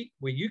 every week,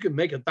 well, you can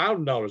make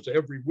 $1,000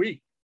 every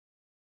week,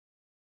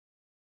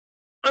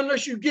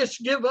 unless you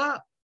just give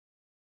up.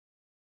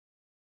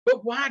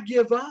 But why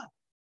give up?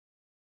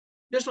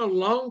 This is a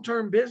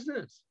long-term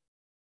business.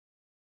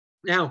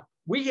 Now,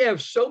 we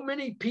have so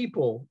many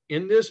people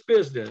in this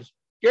business.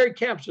 Gary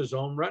Capps is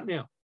on right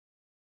now.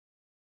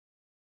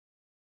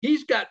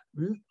 He's got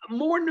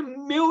more than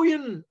 1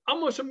 million,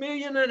 almost 1.5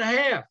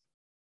 million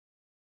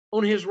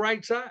on his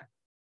right side.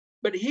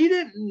 But he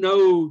didn't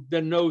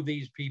know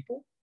these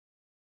people.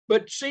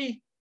 But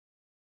see,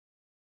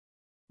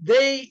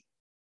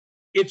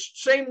 it's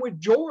same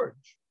with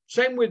George,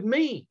 same with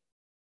me.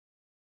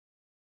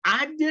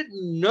 I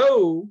didn't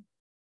know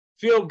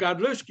Phil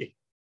Godlewski.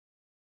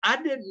 I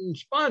didn't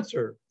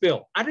sponsor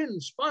Phil. I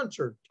didn't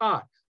sponsor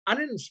Todd. I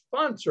didn't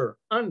sponsor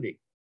Andy.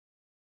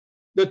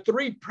 The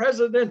 3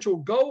 presidential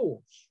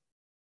goals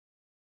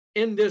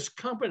in this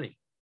company,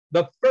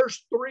 the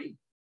first 3,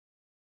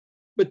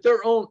 but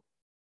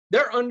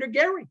they're under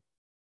Gary.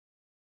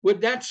 Well,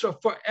 that's a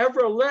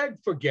forever leg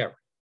for Gary.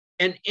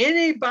 And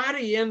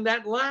anybody in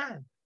that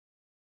line,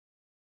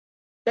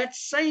 that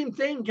same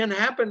thing can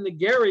happen to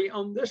Gary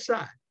on this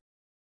side.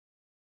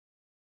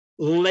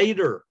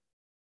 Later,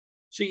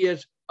 see,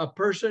 as a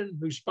person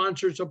who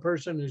sponsors a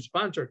person who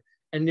sponsored,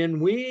 and then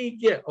we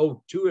get,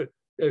 to it.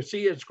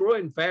 See, it's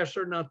growing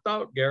faster than I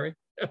thought, Gary.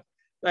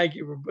 Thank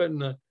you for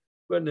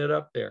putting it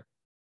up there.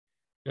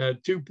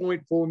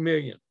 2.4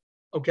 million.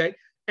 Okay.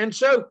 And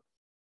so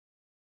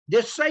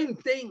this same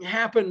thing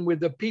happened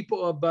with the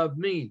people above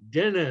me,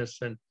 Dennis,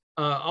 and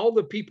all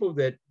the people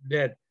that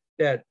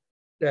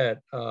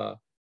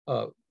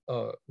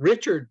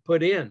Richard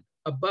put in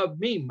above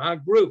me, my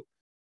group.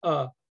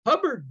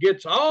 Hubbard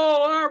gets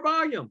all our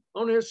volume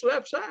on his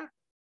left side.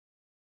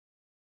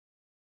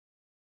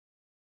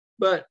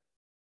 But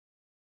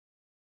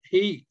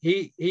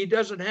he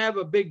doesn't have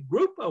a big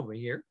group over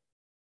here,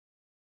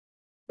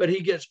 but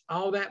he gets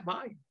all that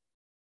volume.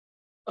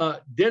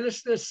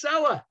 Dennis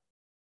Nacella,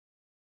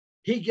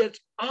 he gets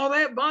all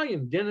that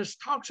volume. Dennis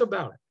talks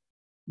about it.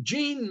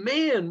 Gene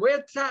Mann,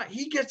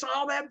 he gets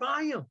all that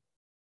volume.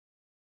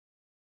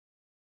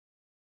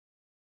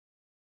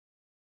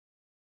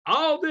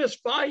 All this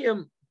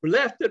volume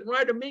left and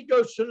right of me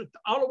goes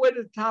all the way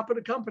to the top of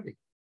the company,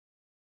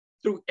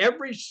 through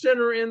every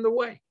center in the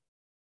way.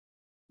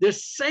 The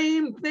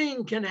same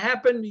thing can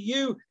happen to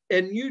you,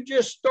 and you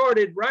just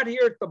started right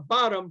here at the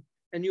bottom,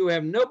 and you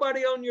have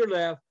nobody on your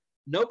left,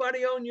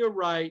 nobody on your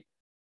right,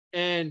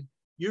 and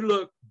you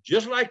look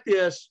just like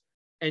this,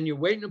 and you're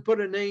waiting to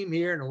put a name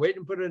here and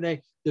waiting to put a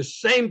name. The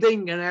same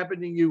thing can happen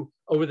to you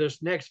over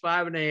this next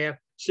 5.5,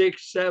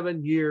 6,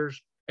 7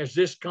 years as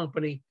this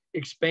company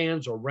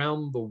expands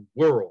around the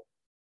world.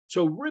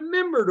 So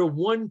remember the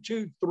 1,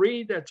 2,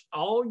 3. That's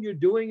all you're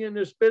doing in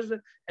this business.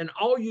 And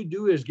all you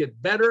do is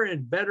get better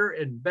and better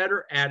and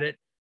better at it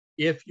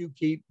if you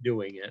keep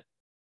doing it.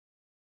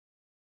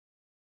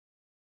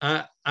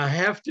 I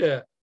have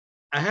to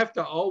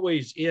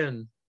always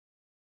end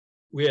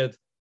with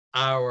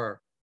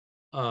our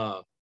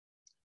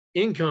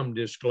income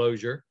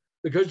disclosure,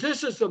 because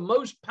this is the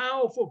most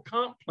powerful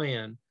comp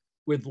plan,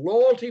 with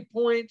loyalty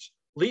points,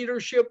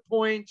 leadership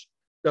points,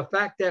 the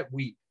fact that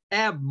we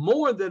have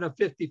more than a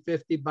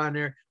 50-50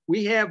 binary.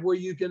 We have where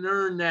you can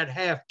earn that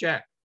half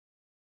check.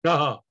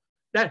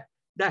 That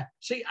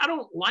See, I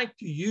don't like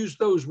to use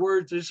those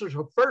words. This is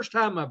the first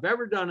time I've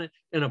ever done it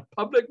in a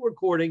public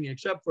recording,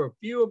 except for a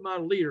few of my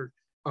leaders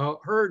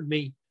heard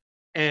me,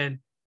 and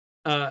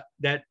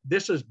that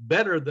this is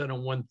better than a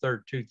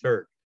 1/3,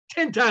 2/3,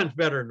 10 times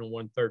better than a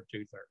 1/3,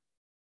 2/3.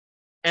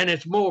 And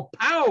it's more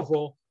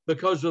powerful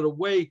because of the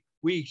way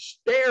we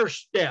stair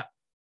step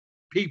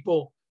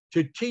people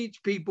to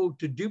teach people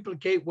to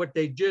duplicate what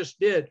they just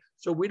did.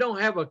 So we don't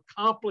have a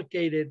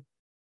complicated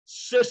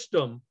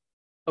system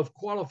of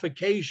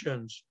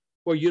qualifications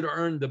for you to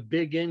earn the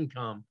big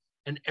income,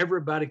 and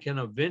everybody can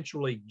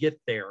eventually get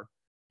there.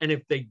 And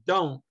if they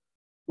don't,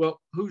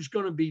 well, who's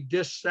going to be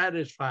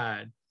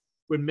dissatisfied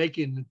with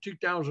making the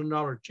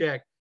 $2,000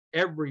 check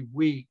every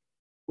week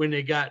when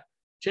they got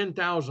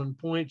 10,000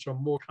 points or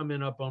more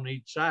coming up on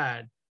each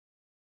side,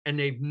 and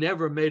they've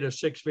never made a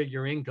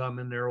six-figure income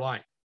in their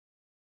life?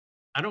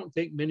 I don't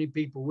think many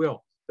people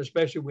will,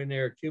 especially when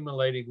they're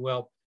accumulating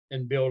wealth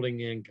and building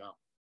income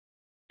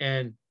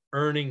and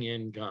earning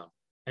income.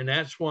 And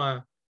that's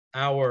why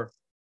our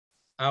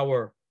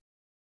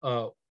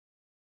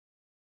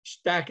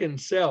stack and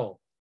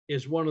sell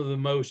is one of the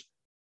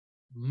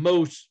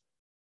most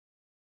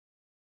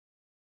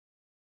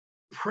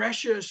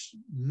precious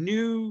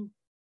new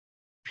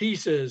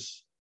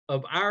pieces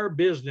of our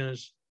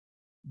business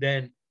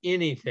than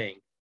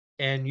anything.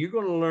 And you're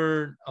going to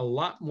learn a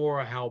lot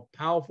more how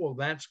powerful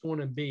that's going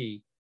to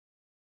be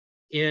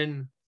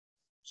in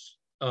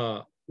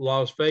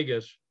Las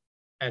Vegas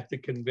at the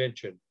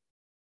convention.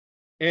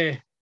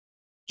 And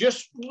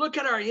just look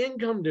at our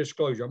income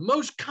disclosure.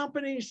 Most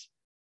companies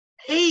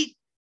hate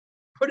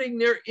putting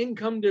their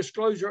income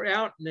disclosure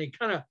out, and they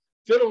kind of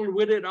fiddle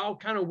with it all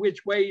kind of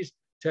which ways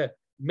to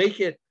make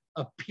it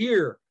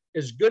appear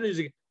as good as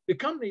it. The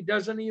company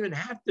doesn't even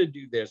have to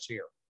do this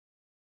here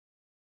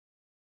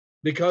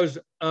because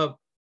of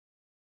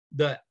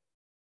the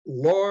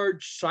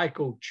large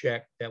cycle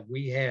check that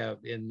we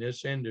have in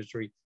this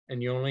industry.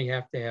 And you only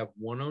have to have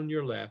one on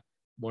your left,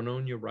 one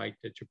on your right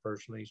that you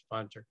personally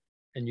sponsor.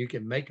 And you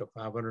can make a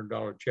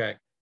 $500 check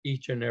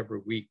each and every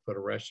week for the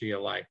rest of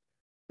your life.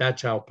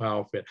 That's how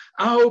powerful it is.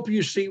 I hope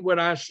you see what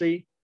I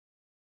see.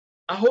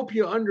 I hope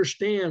you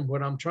understand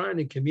what I'm trying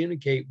to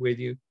communicate with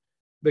you,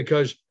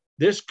 because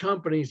this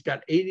company's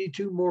got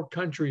 82 more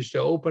countries to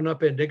open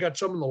up in. They got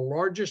some of the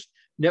largest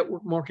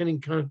network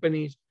marketing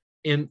companies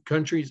in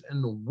countries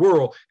in the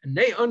world, and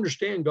they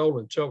understand gold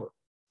and silver.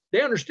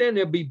 They understand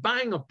they'll be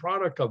buying a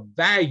product of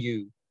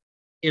value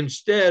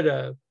instead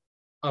of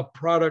a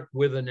product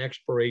with an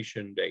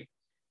expiration date.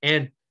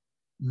 And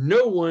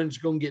no one's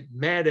going to get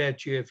mad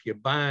at you if you're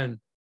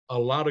buying a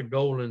lot of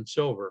gold and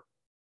silver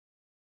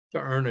to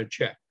earn a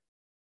check.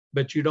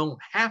 But you don't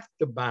have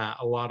to buy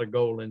a lot of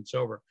gold and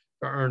silver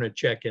to earn a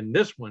check in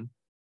this one.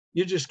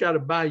 You just got to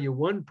buy your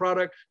one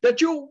product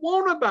that you'll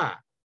want to buy.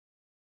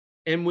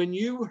 And when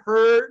you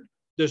heard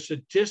the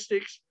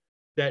statistics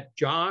that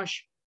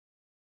Josh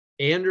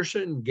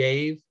Anderson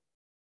gave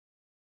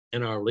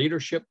in our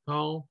leadership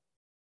call,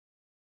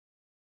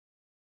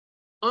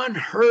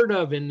 unheard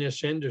of in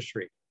this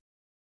industry,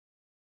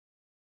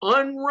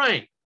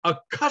 unranked, a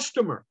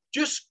customer,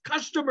 just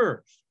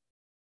customers.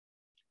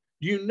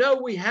 You know,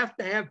 we have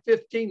to have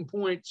 15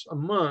 points a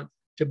month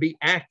to be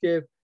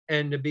active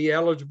and to be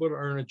eligible to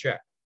earn a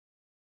check.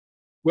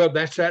 Well,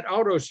 that's that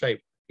autosave,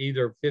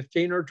 either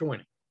 15 or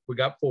 20. We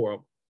got 4 of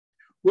them.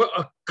 Well,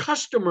 a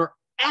customer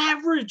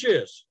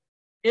averages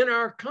in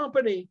our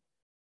company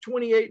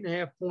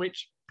 28.5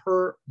 points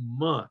per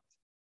month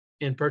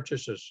in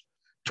purchases.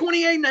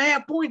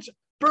 28.5 points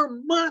per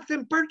month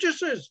in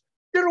purchases.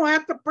 They don't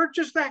have to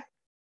purchase that.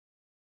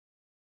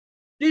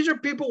 These are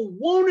people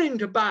wanting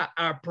to buy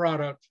our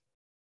product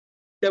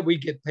that we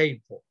get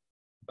paid for.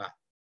 Buy.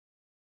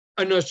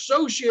 An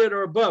associate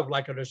or above,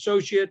 like an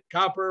associate,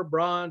 copper,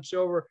 bronze,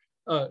 silver,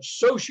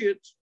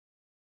 associates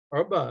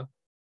or above,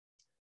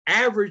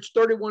 average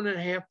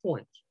 31.5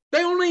 points.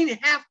 They only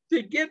have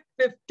to get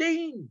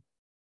 15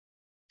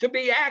 to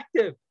be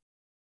active,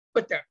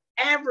 but they're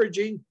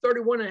averaging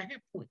 31.5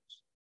 points.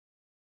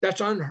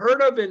 That's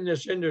unheard of in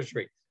this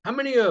industry. How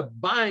many are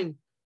buying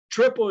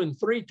triple and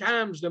 3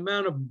 times the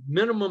amount of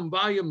minimum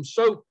volume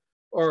soap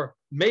or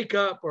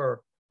makeup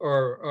or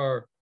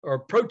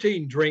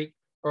protein drink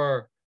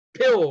or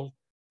pills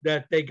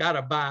that they got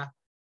to buy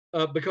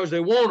because they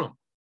want them?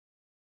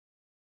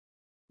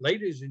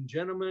 Ladies and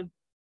gentlemen,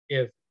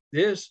 if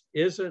this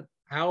isn't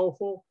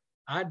powerful,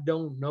 I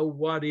don't know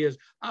what is.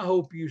 I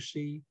hope you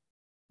see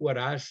what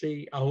I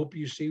see. I hope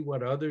you see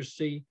what others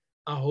see.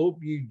 I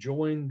hope you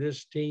join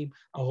this team.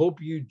 I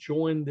hope you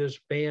join this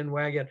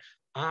bandwagon.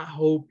 I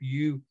hope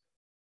you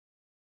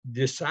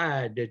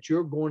decide that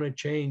you're going to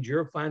change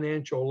your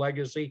financial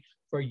legacy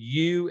for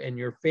you and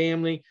your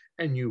family,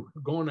 and you're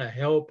going to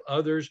help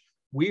others.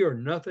 We are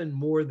nothing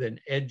more than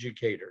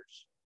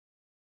educators.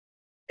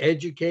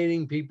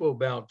 Educating people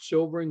about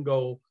silver and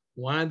gold,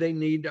 why they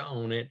need to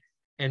own it,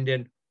 and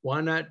then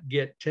why not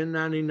get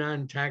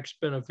 1099 tax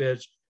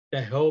benefits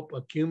to help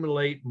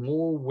accumulate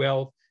more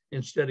wealth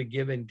instead of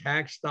giving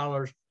tax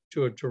dollars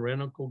to a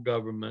tyrannical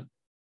government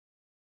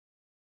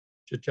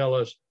to tell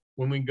us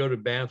when we can go to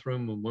the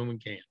bathroom and when we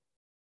can't.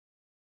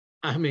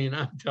 I mean,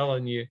 I'm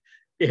telling you,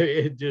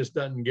 it just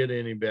doesn't get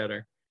any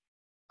better.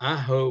 I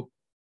hope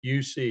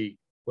you see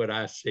what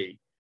I see.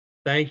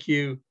 Thank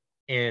you.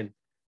 And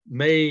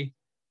may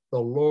the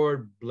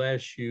Lord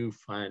bless you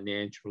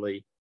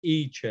financially,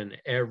 each and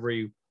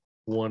every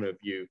one of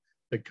you,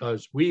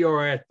 because we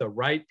are at the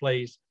right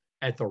place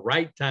at the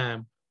right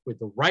time with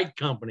the right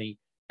company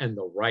and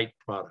the right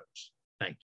products.